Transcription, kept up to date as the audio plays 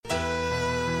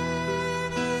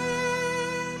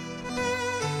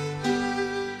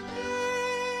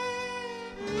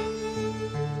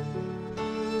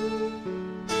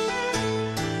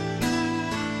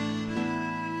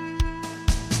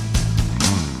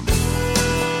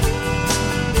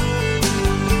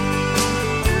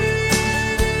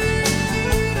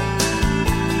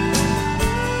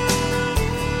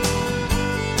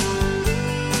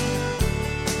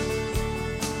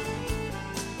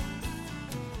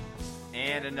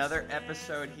And another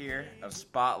episode here of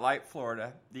Spotlight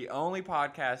Florida, the only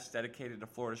podcast dedicated to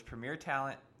Florida's premier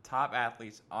talent, top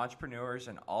athletes, entrepreneurs,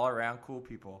 and all-around cool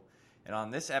people. And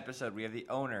on this episode, we have the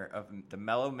owner of the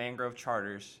Mellow Mangrove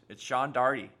Charters. It's Sean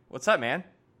Daugherty. What's up, man?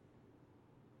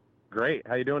 Great.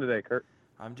 How you doing today, Kurt?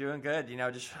 I'm doing good. You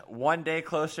know, just one day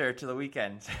closer to the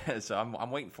weekend, so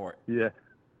I'm waiting for it. Yeah.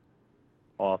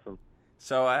 Awesome.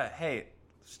 So, hey,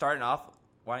 starting off,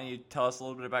 why don't you tell us a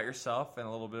little bit about yourself and a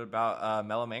little bit about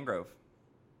Mellow Mangrove?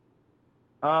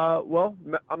 Well,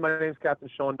 my name's Captain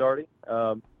Sean Daugherty.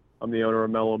 I'm the owner of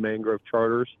Mellow Mangrove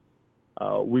Charters.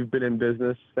 We've been in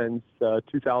business since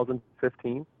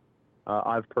 2015.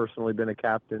 I've personally been a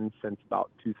captain since about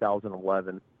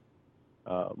 2011.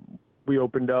 We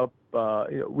opened up,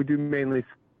 we do mainly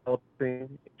sculpting,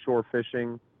 shore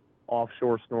fishing,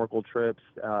 offshore snorkel trips,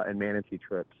 and manatee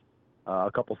trips.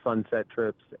 A couple sunset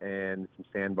trips and some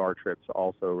sandbar trips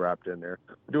also wrapped in there.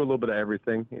 We do a little bit of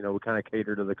everything. You know, we kind of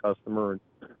cater to the customer and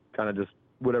kind of just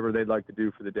whatever they'd like to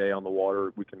do for the day on the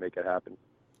water, we can make it happen.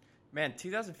 Man,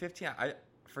 2015,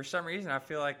 for some reason, I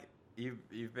feel like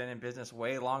you've been in business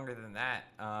way longer than that.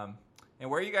 And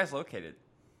where are you guys located?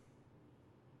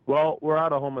 Well, we're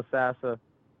out of Homosassa,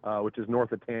 which is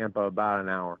north of Tampa, about an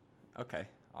hour. Okay,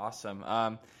 awesome.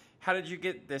 How did you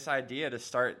get this idea to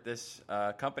start this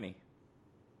company?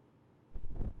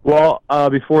 Well,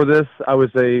 before this, I was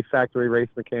a factory race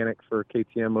mechanic for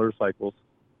KTM motorcycles.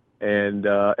 And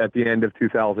at the end of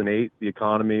 2008, the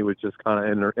economy was just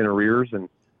kind of in arrears. And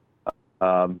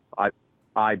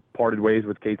I parted ways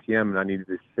with KTM, and I needed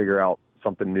to figure out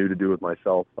something new to do with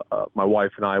myself. My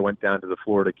wife and I went down to the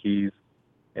Florida Keys,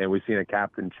 and we seen a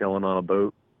captain chilling on a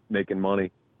boat making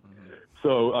money. Mm-hmm.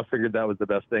 So I figured that was the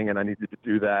best thing, and I needed to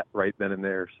do that right then and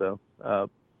there. So a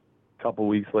couple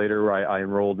weeks later, I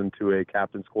enrolled into a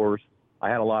captain's course. I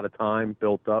had a lot of time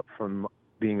built up from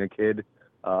being a kid.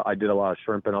 I did a lot of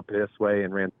shrimping up this way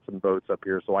and ran some boats up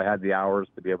here, so I had the hours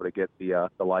to be able to get the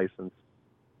license,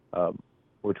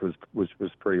 which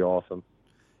was pretty awesome.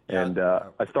 Yeah. And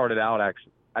I started out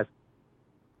actually.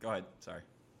 Go ahead. Sorry.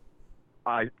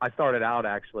 I started out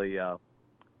actually at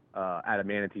a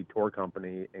manatee tour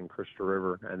company in Crystal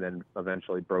River, and then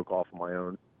eventually broke off on my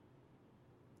own.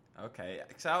 Okay,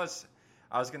 so I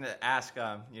was going to ask,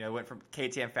 went from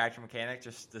KTM factory mechanic,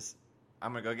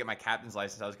 I'm going to go get my captain's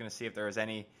license. I was going to see if there was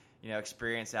any,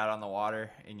 experience out on the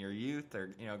water in your youth or,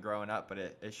 growing up, but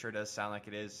it sure does sound like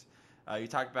it is. You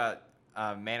talked about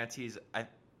manatees.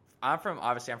 I'm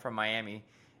from Miami,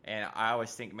 and I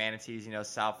always think manatees,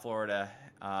 South Florida,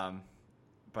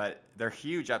 but they're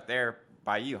huge up there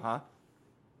by you, huh?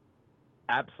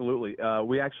 Absolutely.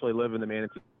 We actually live in the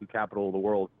manatee capital of the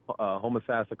world,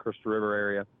 Homosassa, Crystal River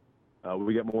area.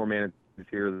 We get more manatees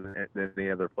here than any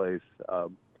other place.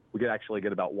 We actually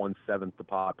get about 1/7 the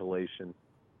population.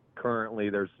 Currently,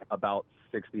 there's about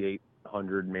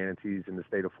 6,800 manatees in the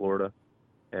state of Florida,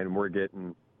 and we're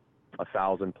getting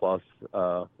 1,000 plus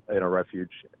in a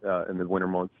refuge in the winter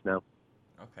months now.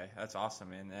 Okay, that's awesome,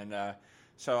 man. And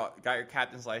so got your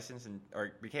captain's license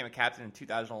or became a captain in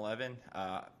 2011.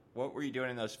 What were you doing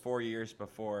in those 4 years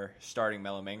before starting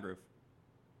Mellow Mangrove?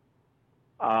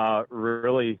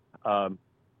 Really,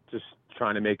 just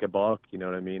trying to make a buck. You know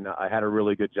what I mean? I had a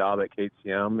really good job at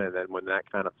KTM, and then when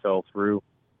that kind of fell through,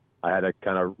 I had to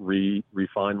kind of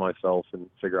refine myself and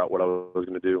figure out what I was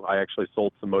going to do. I actually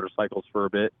sold some motorcycles for a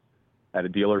bit at a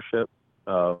dealership,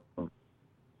 and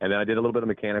then I did a little bit of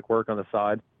mechanic work on the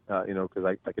side, because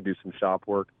I could do some shop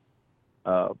work.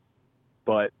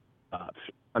 But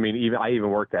I mean, I even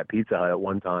worked at Pizza Hut at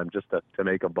one time just to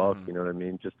make a buck. Mm-hmm. You know what I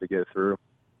mean? Just to get through.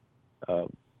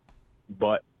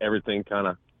 But everything kind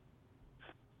of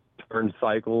turned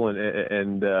cycle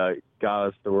and got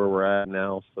us to where we're at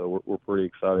now. So we're pretty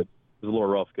excited. It was a little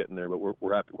rough getting there, but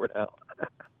we're happy we're out.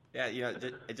 Yeah,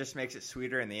 it just makes it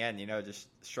sweeter in the end. Just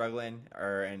struggling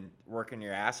and working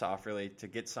your ass off really to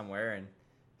get somewhere, and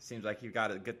it seems like you've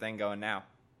got a good thing going now.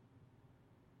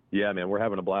 Yeah, man, we're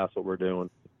having a blast what we're doing.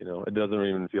 It doesn't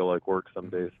even feel like work some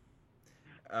days.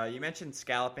 You mentioned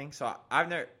scalloping, so I've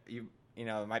never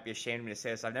it might be ashamed of me to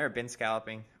say this. I've never been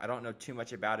scalloping. I don't know too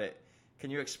much about it. Can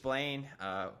you explain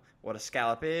what a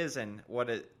scallop is and what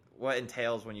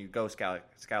entails when you go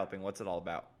scalloping? What's it all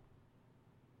about?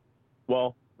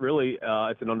 Well, really,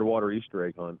 it's an underwater Easter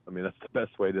egg hunt. I mean, that's the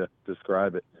best way to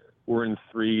describe it. We're in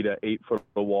 3 to 8 foot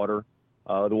of water.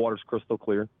 The water's crystal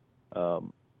clear.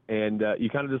 And you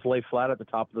kind of just lay flat at the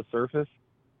top of the surface,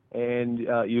 and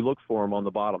you look for them on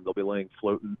the bottom. They'll be laying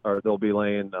floating, or they'll be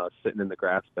laying sitting in the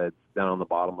grass beds down on the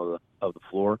bottom of the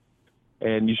floor,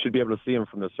 and you should be able to see them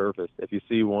from the surface. If you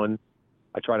see one,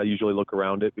 I try to usually look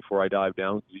around it before I dive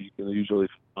down, because you can usually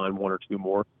find one or two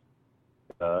more,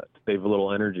 save a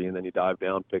little energy, and then you dive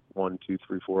down, pick 1, 2,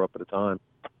 3, 4 up at a time,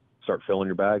 start filling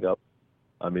your bag up.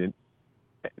 I mean,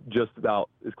 just about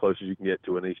as close as you can get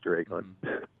to an Easter egg hunt.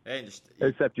 Hey,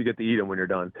 Except you get to eat them when you're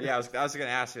done. Yeah, I was going to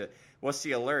ask you, what's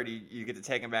the alert? You get to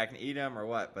take them back and eat them or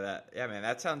what? But yeah, man,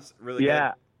 that sounds really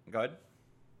good. Go ahead.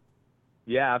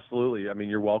 Yeah, absolutely. I mean,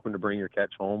 you're welcome to bring your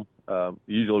catch home.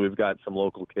 Usually we've got some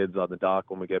local kids on the dock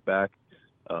when we get back.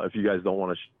 If you guys don't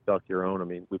want to shuck your own, I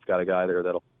mean, we've got a guy there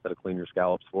that'll clean your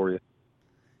scallops for you.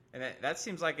 And that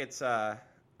seems like it's a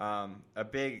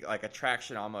big like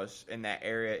attraction almost in that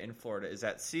area in Florida. Is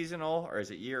that seasonal or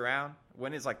is it year round?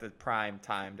 When is like the prime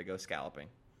time to go scalloping?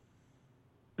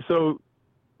 So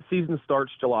season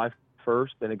starts July 1st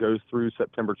and it goes through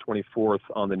September 24th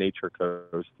on the Nature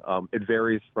Coast. It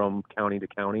varies from county to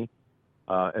county.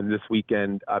 And this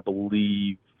weekend, I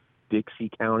believe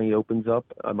Dixie County opens up.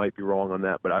 I might be wrong on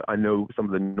that, but I know some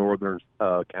of the northern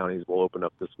counties will open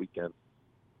up this weekend.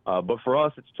 But for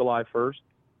us, it's July 1st.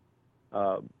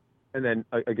 And then,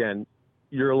 again,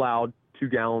 you're allowed 2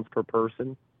 gallons per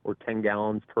person or 10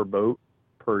 gallons per boat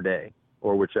per day,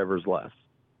 or whichever's less.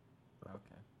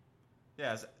 Okay.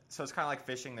 Yeah, so it's kind of like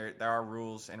fishing. There are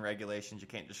rules and regulations. You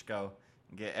can't just go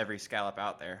and get every scallop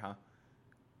out there, huh?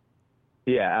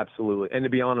 Yeah, absolutely. And to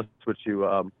be honest with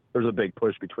you, there's a big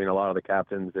push between a lot of the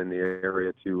captains in the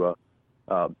area to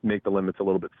make the limits a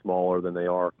little bit smaller than they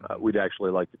are. We'd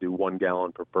actually like to do 1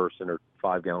 gallon per person or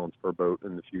 5 gallons per boat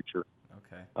in the future.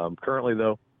 Okay. Currently,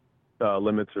 though,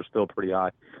 limits are still pretty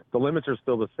high. The limits are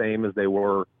still the same as they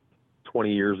were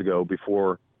 20 years ago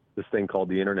before this thing called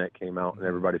the internet came out and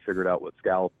everybody figured out what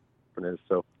scalloping is.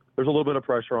 So there's a little bit of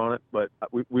pressure on it, but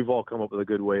we've all come up with a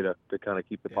good way to kind of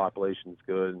keep the populations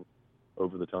good and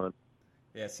over the time.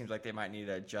 Yeah, it seems like they might need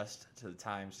to adjust to the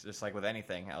times, just like with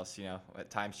anything else,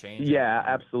 times change. Yeah,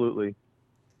 absolutely.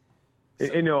 So,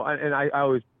 and I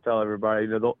always tell everybody,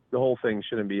 the whole thing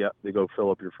shouldn't be to go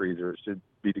fill up your freezer. It should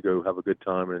be to go have a good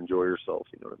time and enjoy yourself.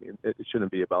 You know what I mean? It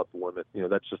shouldn't be about the limit.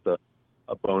 That's just a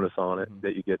bonus on it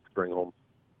that you get to bring home.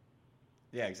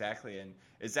 Yeah, exactly. And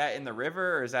is that in the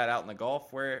river or is that out in the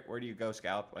Gulf? Where do you go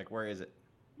scallop? Like, where is it?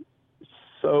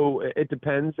 So it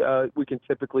depends. We can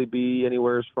typically be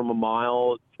anywhere from 1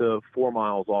 mile to 4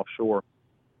 miles offshore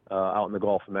out in the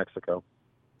Gulf of Mexico.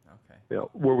 Okay.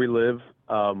 Where we live,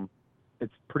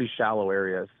 it's pretty shallow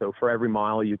area. So for every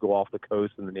mile you go off the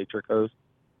coast and the Nature Coast,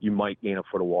 you might gain a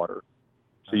foot of water.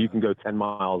 So you can go 10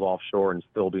 miles offshore and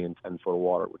still be in 10 foot of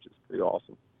water, which is pretty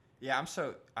awesome. Yeah,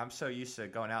 I'm so used to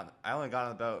going out. I only got on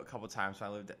the boat a couple of times when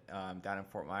I lived down in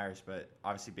Fort Myers, but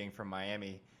obviously being from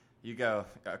Miami, you go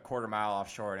a quarter mile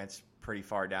offshore and it's pretty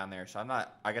far down there. So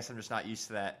I guess I'm just not used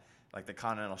to that. Like the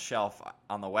continental shelf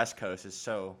on the West Coast is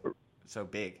so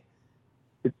big.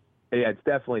 Yeah, it's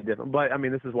definitely different. But I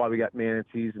mean, this is why we got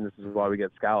manatees and this is why we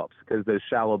get scallops, because those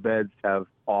shallow beds have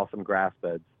awesome grass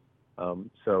beds.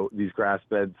 So these grass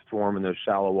beds form in those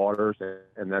shallow waters,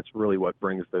 and that's really what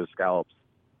brings those scallops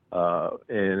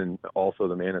and also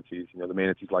the manatees. The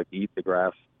manatees like to eat the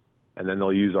grass, and then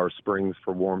they'll use our springs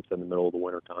for warmth in the middle of the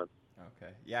winter time.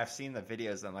 Okay. Yeah, I've seen the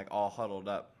videos of them like all huddled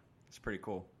up. It's pretty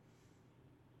cool.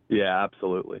 Yeah,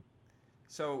 absolutely.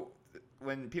 So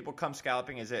when people come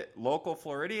scalloping, is it local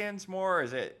Floridians more, or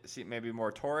is it maybe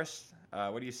more tourists?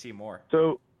 What do you see more?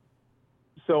 So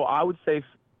I would say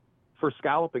for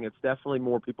scalloping, it's definitely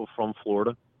more people from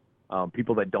Florida,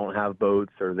 people that don't have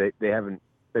boats or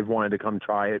they've wanted to come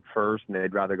try it first and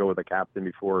they'd rather go with a captain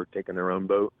before taking their own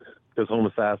boat, because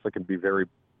Homosassa can be very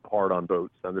hard on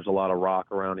boats. And there's a lot of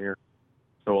rock around here.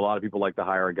 So a lot of people like to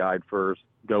hire a guide first,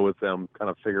 go with them, kind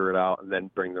of figure it out, and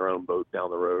then bring their own boat down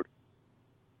the road.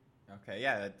 Okay,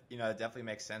 yeah, it definitely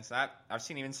makes sense. I've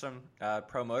seen even some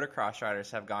pro motocross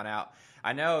riders have gone out.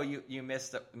 I know you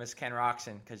missed Ken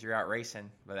Roxon because you're out racing,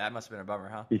 but that must have been a bummer,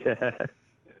 huh?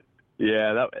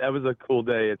 Yeah, that was a cool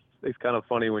day. It's kind of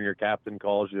funny when your captain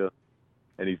calls you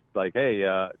and he's like, "Hey,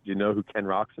 do you know who Ken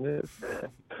Roxon is?"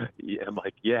 Yeah, I'm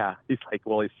like, "Yeah." He's like,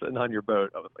 "Well, he's sitting on your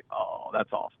boat." I was like, "Oh,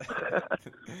 that's awesome."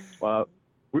 Well,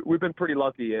 we've been pretty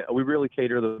lucky. We really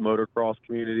cater to the motocross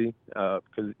community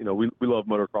because we love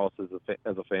motocross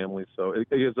as a family. So it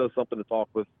gives us something to talk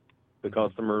with the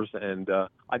customers, and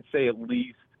I'd say at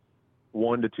least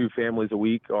 1 to 2 families a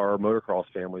week are motocross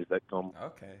families that come.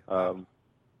 Okay. Wow.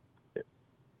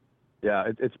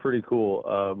 Yeah, it's pretty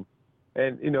cool.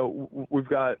 And we've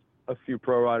got a few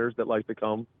pro riders that like to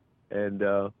come, and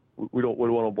we don't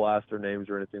want to blast their names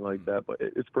or anything like that, but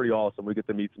it's pretty awesome. We get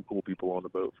to meet some cool people on the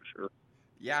boat for sure.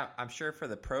 Yeah, I'm sure for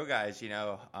the pro guys,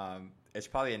 it's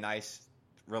probably a nice,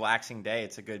 relaxing day.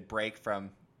 It's a good break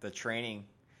from the training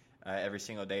every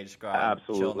single day. Just go out,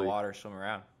 and chill in the water, swim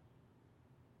around.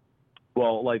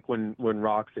 Well, like when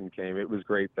Roxon came, it was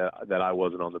great that I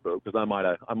wasn't on the boat because I might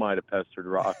have pestered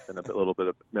Roxon a little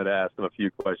bit, might have asked him a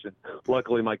few questions.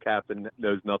 Luckily, my captain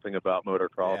knows nothing about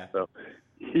motocross, Yeah. so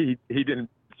he didn't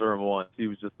answer him once. He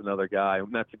was just another guy,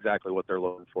 and that's exactly what they're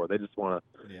looking for. Yeah.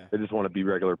 They just want to be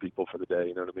regular people for the day.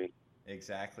 You know what I mean?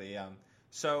 Exactly.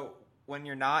 So when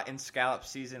you're not in scallop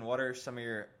season, what are some of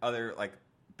your other like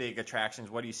big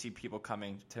attractions? What do you see people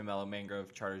coming to Mellow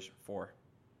Mangrove Charters for?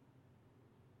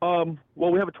 Well,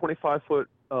 we have a 25-foot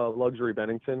luxury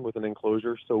Bennington with an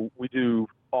enclosure, so we do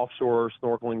offshore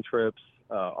snorkeling trips.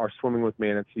 Our swimming with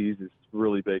manatees is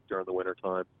really big during the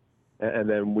wintertime. And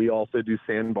then we also do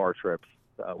sandbar trips.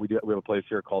 We have a place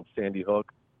here called Sandy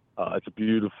Hook. It's a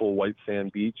beautiful white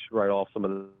sand beach right off some of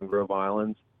the Grove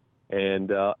Islands. And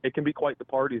it can be quite the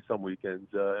party some weekends.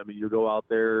 I mean, you go out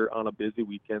there on a busy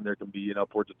weekend, there can be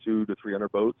upwards of 200 to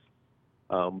 300 boats.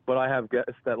 But I have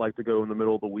guests that like to go in the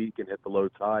middle of the week and hit the low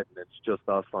tide, and it's just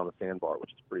us on a sandbar, which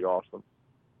is pretty awesome.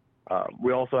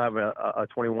 We also have a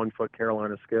 21-foot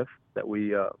Carolina skiff that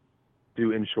we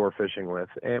do inshore fishing with,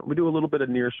 and we do a little bit of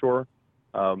nearshore.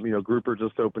 Grouper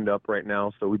just opened up right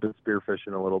now, so we've been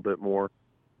spearfishing a little bit more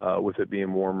with it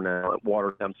being warm now.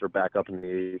 Water temps are back up in the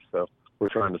 80s, so we're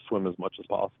trying to swim as much as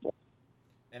possible.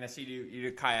 And I see you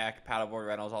do kayak, paddleboard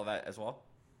rentals, all that as well.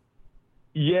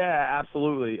 Yeah,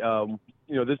 absolutely.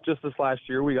 This last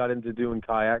year we got into doing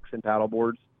kayaks and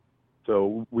paddleboards.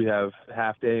 So we have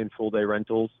half day and full day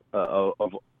rentals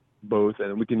of both,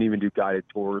 and we can even do guided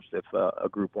tours if a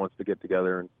group wants to get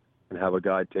together and have a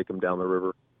guide take them down the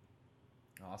river.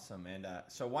 Awesome. And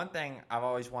so one thing I've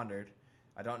always wondered,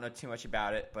 I don't know too much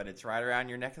about it, but it's right around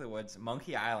your neck of the woods,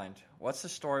 Monkey Island. What's the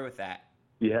story with that?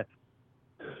 Yeah.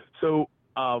 So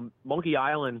Monkey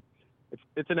Island,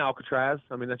 it's an Alcatraz.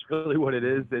 I mean, that's really what it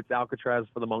is. It's Alcatraz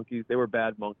for the monkeys. They were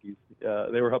bad monkeys.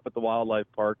 They were up at the wildlife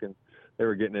park, and they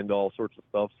were getting into all sorts of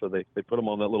stuff. So they put them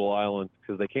on that little island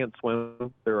because they can't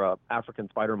swim. They're African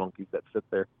spider monkeys that sit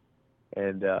there.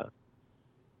 And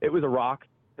it was a rock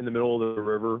in the middle of the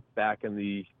river back in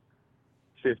the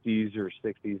 50s or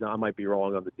 60s. I might be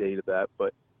wrong on the date of that,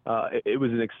 but it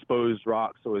was an exposed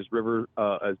rock. So as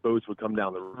boats would come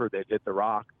down the river, they'd hit the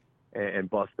rock and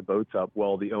bust the boats up.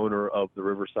 Well, the owner of the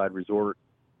Riverside Resort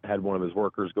had one of his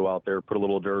workers go out there, put a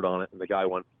little dirt on it, and the guy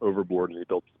went overboard and he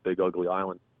built this big ugly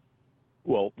island.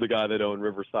 Well, the guy that owned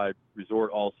Riverside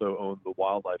Resort also owned the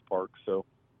wildlife park. So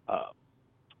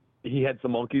he had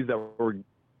some monkeys that were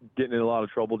getting in a lot of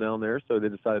trouble down there. So they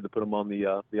decided to put them on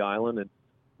the island, and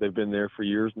they've been there for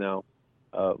years now.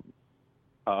 I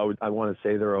want to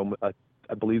say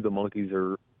I believe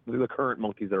the current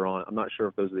monkeys that are on it. I'm not sure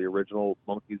if those are the original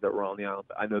monkeys that were on the island,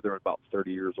 but I know they're about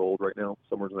 30 years old right now,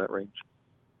 somewhere in that range.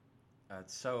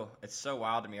 It's so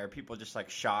wild to me. Are people just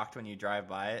like shocked when you drive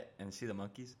by it and see the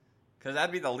monkeys? Because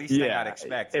that'd be the least thing I'd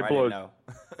expect if I didn't know.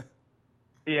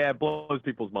 Yeah, it blows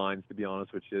people's minds, to be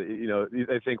honest with you.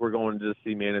 They think we're going to just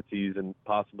see manatees and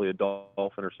possibly a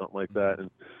dolphin or something like that.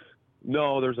 And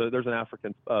no, there's an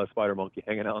African spider monkey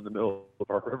hanging out in the middle of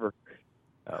our river.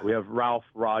 We have Ralph,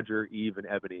 Roger, Eve, and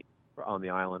Ebony on the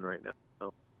island right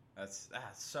now. That's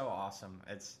so awesome.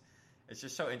 It's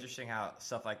just so interesting how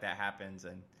stuff like that happens.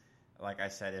 And like I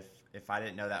said, if I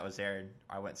didn't know that was there, and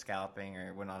I went scalloping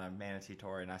or went on a manatee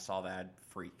tour and I saw that, I'd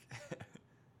freak.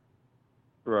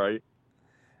 Right.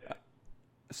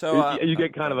 So you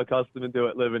get kind of accustomed to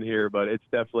it living here, but it's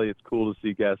cool to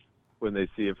see guests when they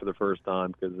see it for the first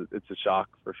time because it's a shock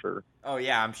for sure. Oh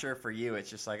yeah, I'm sure for you it's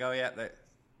just like, oh yeah,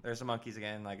 there's the monkeys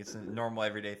again. Like it's a normal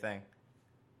everyday thing.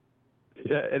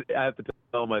 Yeah, and I have to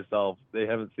tell myself they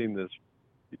haven't seen this.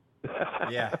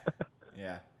 Yeah.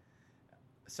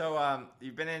 So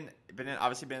you've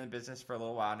obviously been in the business for a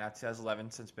little while now,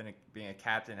 2011 since being a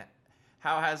captain.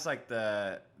 How has like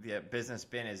the business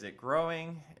been? Is it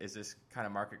growing? Is this kind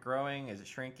of market growing? Is it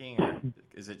shrinking? Or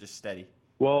is it just steady?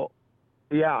 Well,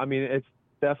 yeah, I mean it's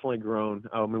definitely grown.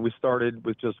 I mean we started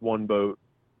with just one boat,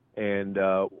 and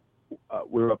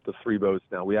we're up to 3 boats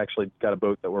now. We actually got a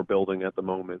boat that we're building at the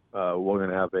moment. We're going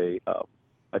to have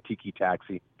a tiki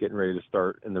taxi getting ready to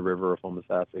start in the river of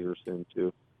Homosassa here soon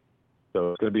too.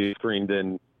 So it's going to be a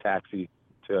screened-in taxi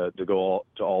to go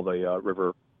to all the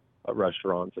river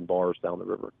restaurants and bars down the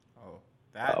river. Oh,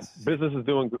 that's business is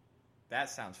doing. That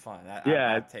sounds fun.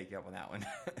 I'd take you up on that one.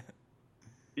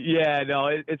 Yeah, no,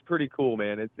 it's pretty cool,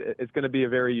 man. It's going to be a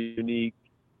very unique,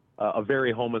 a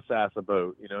very Homosassa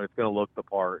boat. It's going to look the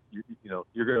part.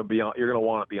 You're going to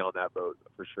want to be on that boat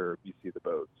for sure if you see the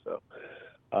boat. So,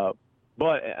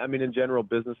 but I mean, in general,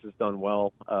 business has done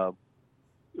well.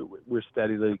 We're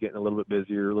steadily getting a little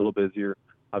busier.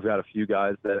 I've got a few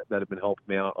guys that have been helping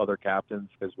me out, other captains,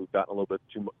 because we've gotten a little bit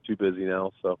too busy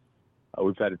now. So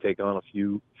We've had to take on a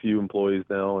few employees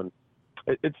now, and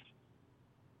it's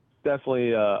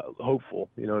definitely hopeful.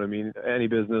 You know what I mean? Any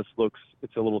business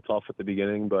it's a little tough at the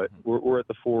beginning, but we're at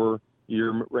the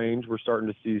 4-year range. We're starting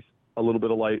to see a little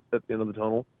bit of light at the end of the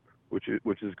tunnel, which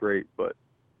is great. But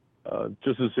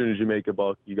just as soon as you make a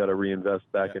buck, you got to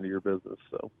reinvest back into your business.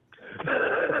 So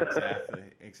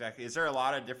exactly. Is there a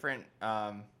lot of different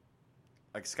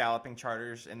like scalloping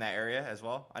charters in that area as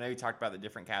well? I know you talked about the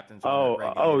different captains.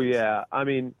 Oh yeah. I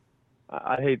mean,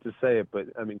 I hate to say it, but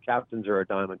I mean, captains are a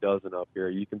dime a dozen up here.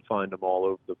 You can find them all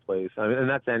over the place. I mean, and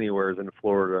that's anywhere in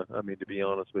Florida. I mean, to be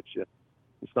honest with you,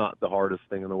 it's not the hardest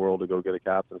thing in the world to go get a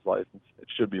captain's license. It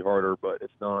should be harder, but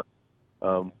it's not.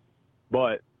 I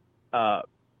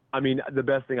mean, the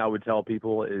best thing I would tell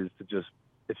people is to just,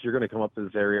 if you're going to come up to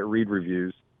this area, read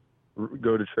reviews,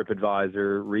 go to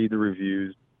TripAdvisor, read the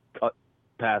reviews.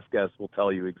 Past guests will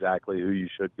tell you exactly who you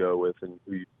should go with and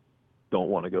who you don't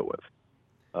want to go with.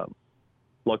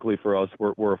 Luckily for us,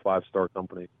 we're a 5-star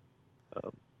company.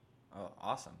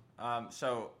 Awesome.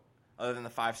 So other than the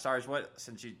 5 stars,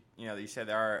 since you said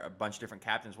there are a bunch of different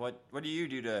captains, what do you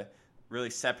do to really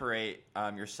separate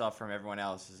yourself from everyone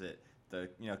else? Is it the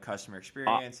customer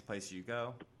experience, the places you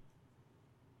go?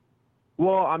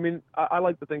 Well, I mean, I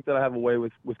like to think that I have a way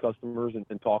with customers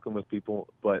and talking with people,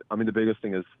 but I mean, the biggest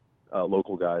thing is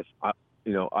local guys. I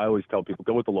always tell people,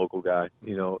 go with the local guy.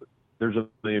 There's a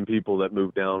million people that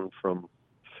moved down from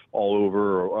all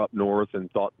over or up north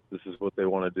and thought this is what they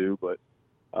want to do, but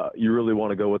you really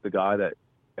want to go with the guy that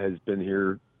has been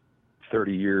here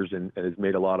 30 years and has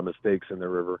made a lot of mistakes in the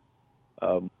river,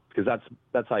 because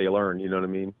that's how you learn. You know what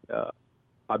I mean?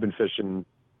 I've been fishing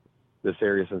this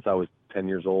area since I was 10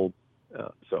 years old,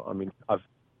 so I mean,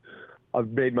 I've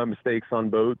made my mistakes on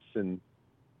boats, and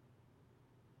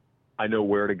I know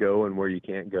where to go and where you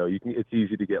can't go. It's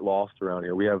easy to get lost around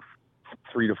here. We have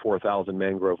 3,000 to 4,000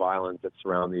 mangrove islands that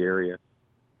surround the area.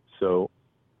 So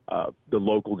the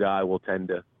local guy will tend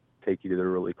to take you to the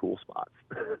really cool spots.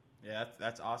 Yeah,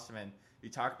 that's awesome. And you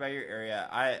talk about your area.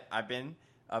 I've been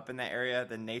up in that area.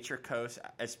 The Nature Coast,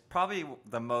 it's probably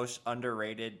the most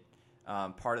underrated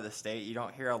part of the state. You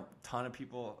don't hear a ton of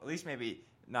people, at least maybe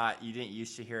not, you didn't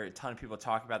used to hear a ton of people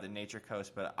talk about the Nature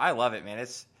Coast, but I love it, man.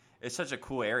 It's such a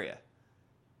cool area.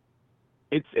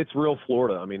 It's real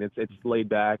Florida. I mean, it's laid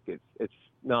back. It's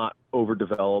not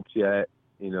overdeveloped yet.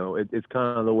 It's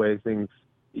kind of the way things.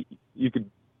 You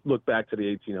could look back to the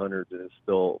 1800s, and it's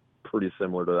still pretty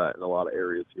similar to that in a lot of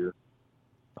areas here.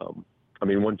 I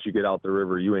mean, once you get out the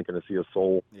river, you ain't going to see a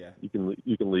soul. Yeah. You can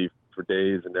leave for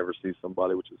days and never see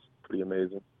somebody, which is pretty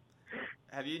amazing.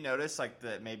 Have you noticed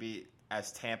that maybe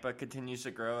as Tampa continues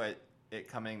to grow, it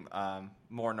coming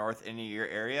more north into your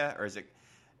area, or is it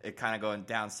kind of going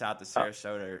down south to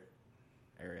Sarasota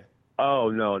area? Oh,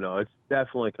 no. It's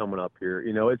definitely coming up here.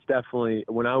 It's definitely,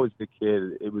 when I was a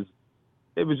kid, it was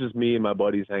just me and my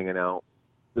buddies hanging out.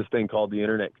 This thing called the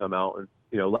internet come out, and,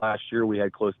 last year we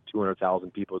had close to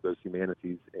 200,000 people go see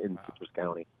manatees in Citrus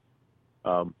County.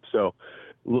 So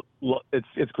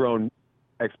it's grown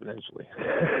exponentially.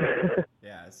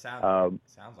 Yeah, it sounds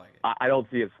like it. I don't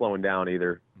see it slowing down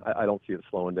either. I don't see it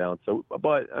slowing down. So,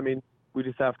 but I mean, we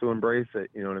just have to embrace it.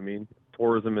 You know what I mean?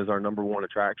 Tourism is our number one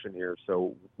attraction here.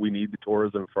 So we need the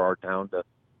tourism for our town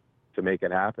to make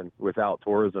it happen. Without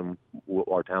tourism,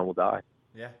 our town will die.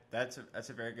 Yeah, that's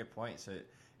a very good point. So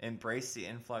embrace the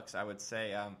influx, I would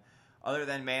say. Other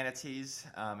than manatees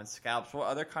and scallops, what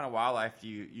other kind of wildlife do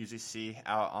you usually see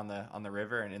out on the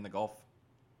river and in the Gulf?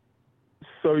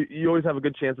 So you always have a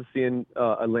good chance of seeing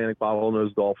Atlantic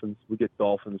bottlenose dolphins. We get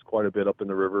dolphins quite a bit up in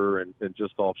the river and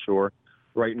just offshore.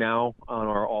 Right now, on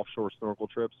our offshore snorkel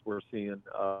trips, we're seeing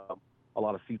a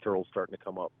lot of sea turtles starting to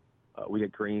come up. We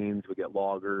get greens, we get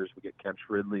loggers, we get Kemp's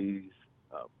Ridleys,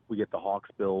 we get the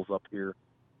hawksbills up here.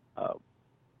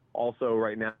 Also,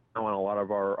 right now, on a lot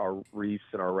of our reefs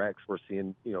and our wrecks, we're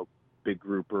seeing, big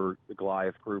grouper, the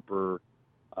Goliath grouper,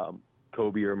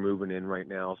 cobia are moving in right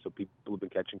now, so people have been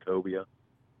catching cobia.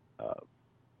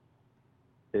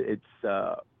 It's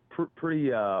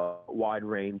pretty wide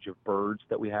range of birds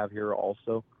that we have here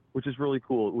also, which is really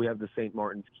cool. We have the St.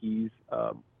 Martin's Keys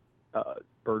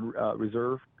bird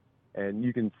reserve, and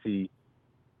you can see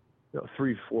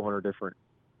 300 to 400 different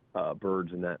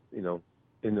birds in that,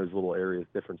 in those little areas,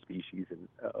 different species and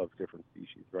of different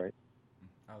species, right?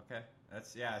 Okay, I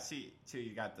see too.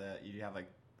 You have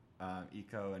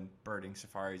eco and birding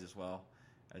safaris as well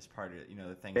as part of the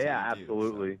things. Yeah, that you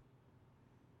absolutely. Do, so.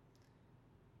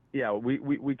 Yeah,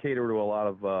 we cater to a lot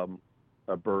of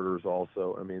birders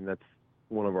also. I mean, that's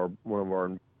one of our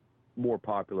more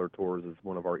popular tours is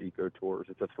one of our eco tours.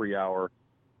 It's a 3-hour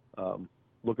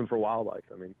looking for wildlife.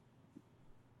 I mean,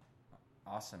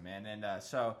 Awesome, man. And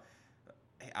so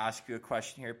I'll ask you a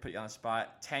question here, put you on the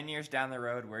spot. 10 years down the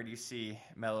road, where do you see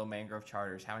Mellow Mangrove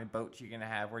Charters? How many boats are you going to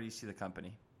have? Where do you see the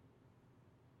company?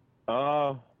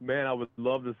 Man, I would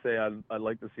love to say I'd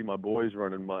like to see my boys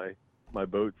running my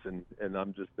boats, and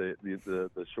I'm just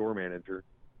the shore manager.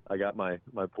 I got my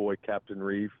boy Captain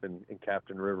Reef and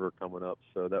Captain River coming up,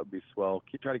 so that would be swell.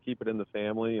 Try to keep it in the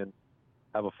family and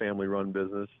have a family-run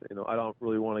business. I don't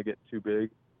really want to get too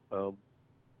big.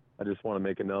 I just want to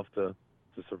make enough to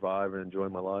survive and enjoy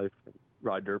my life, and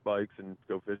ride dirt bikes and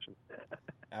go fishing.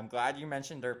 I'm glad you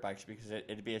mentioned dirt bikes because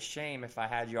it'd be a shame if I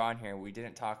had you on here. We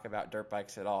didn't talk about dirt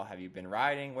bikes at all. Have you been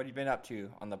riding? What have you been up to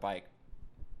on the bike?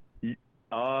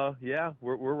 Yeah,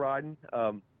 we're riding.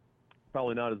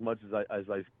 Probably not as much as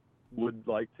I would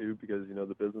like to because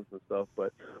the business and stuff.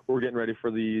 But we're getting ready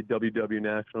for the WW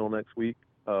National next week.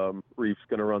 Reef's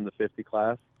gonna run the 50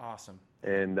 class. Awesome.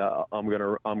 And I'm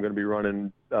gonna be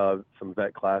running some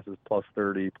vet classes, plus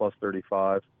 30, plus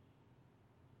 35.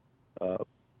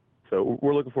 So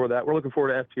we're looking forward to that. We're looking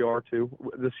forward to FTR too.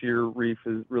 This year, Reef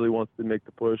really wants to make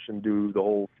the push and do the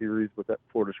whole series with that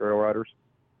Florida Trail Riders.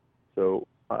 So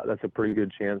that's a pretty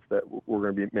good chance that we're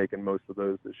going to be making most of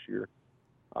those this year.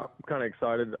 I'm kind of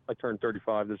excited. I turned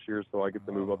 35 this year, so I get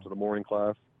to move up to the morning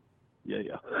class.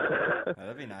 Yeah.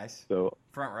 That'd be nice. So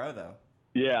front row though.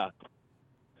 Yeah.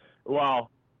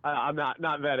 Well, I'm not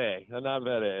vet A. I'm not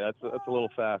vet A. That's a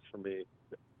little fast for me.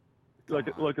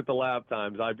 Look at the lap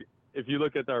times. If you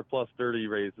look at our plus 30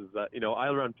 races, I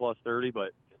run plus 30,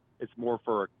 but it's more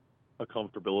for a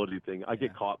comfortability thing. I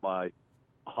get caught by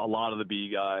a lot of the B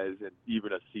guys and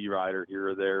even a C rider here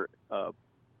or there.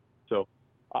 So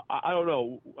I don't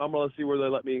know. I'm gonna see where they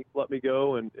let me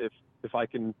go, and if I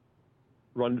can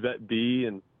run vet B,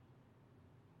 and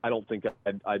I don't think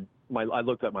I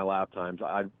looked at my lap times.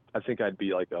 I think I'd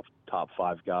be like a top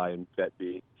 5 guy in vet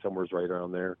B, somewhere's right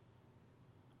around there.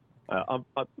 I'm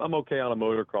okay on a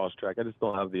motocross track. I just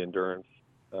don't have the endurance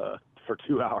for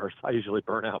 2 hours. I usually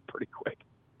burn out pretty quick.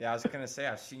 Yeah, I was gonna say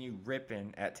I've seen you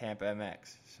ripping at Tampa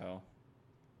MX, so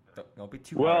don't be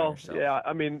too hard on yourself.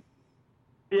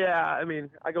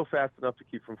 I go fast enough to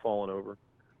keep from falling over.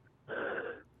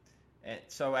 And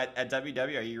so at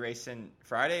WW, are you racing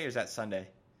Friday or is that Sunday?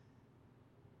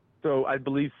 So I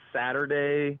believe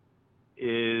Saturday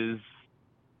is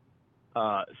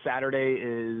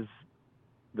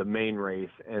the main race,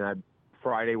 and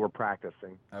Friday we're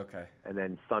practicing. Okay. And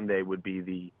then Sunday would be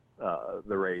the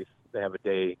race. They have a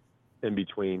day in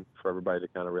between for everybody to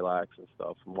kind of relax and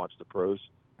stuff and watch the pros.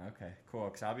 Okay, cool.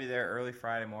 Because I'll be there early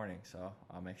Friday morning, so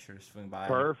I'll make sure to swing by.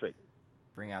 Perfect.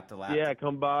 Bring out the laptop. Yeah,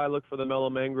 come by, look for the Mellow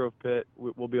Mangrove pit.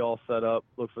 We'll be all set up.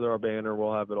 Look for our banner.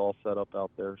 We'll have it all set up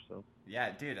out there. So.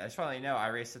 Yeah, dude. I just want to let you know I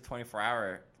raced a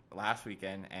 24-hour last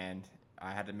weekend, and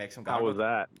I had to make some goggles. How was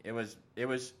that? It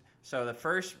was. So the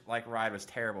first ride was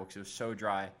terrible because it was so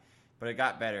dry, but it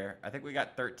got better. I think we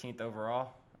got 13th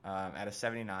overall out of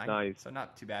 79. Nice. So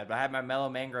not too bad. But I had my Mellow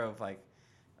Mangrove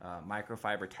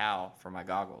microfiber towel for my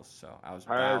goggles, so I was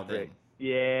dialed in.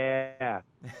 Yeah.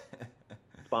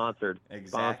 Sponsored.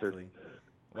 Exactly.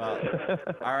 Well,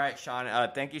 all right, Sean.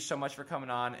 Thank you so much for coming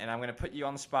on, and I'm going to put you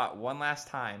on the spot one last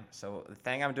time. So the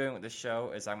thing I'm doing with this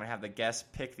show is I'm going to have the guests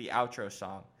pick the outro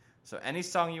song. So any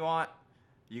song you want,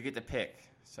 you get to pick.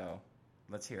 So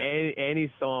let's hear it.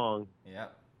 Any song.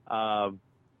 Yep. I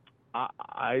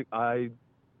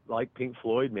like Pink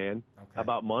Floyd, man. Okay. How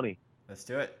about Money? Let's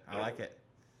do it. I like it.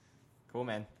 Cool,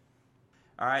 man.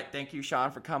 All right, thank you,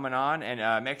 Sean, for coming on.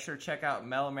 And make sure to check out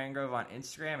Mellow Mangrove on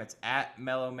Instagram. It's at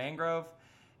Mellow Mangrove.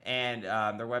 And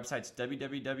their website's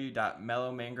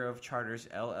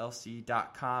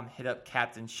www.mellowmangrovechartersllc.com. Hit up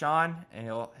Captain Sean, and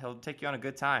he'll take you on a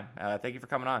good time. Thank you for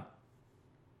coming on.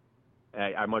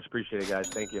 Hey, I much appreciate it, guys.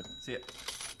 Thank you. See ya.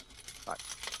 Bye.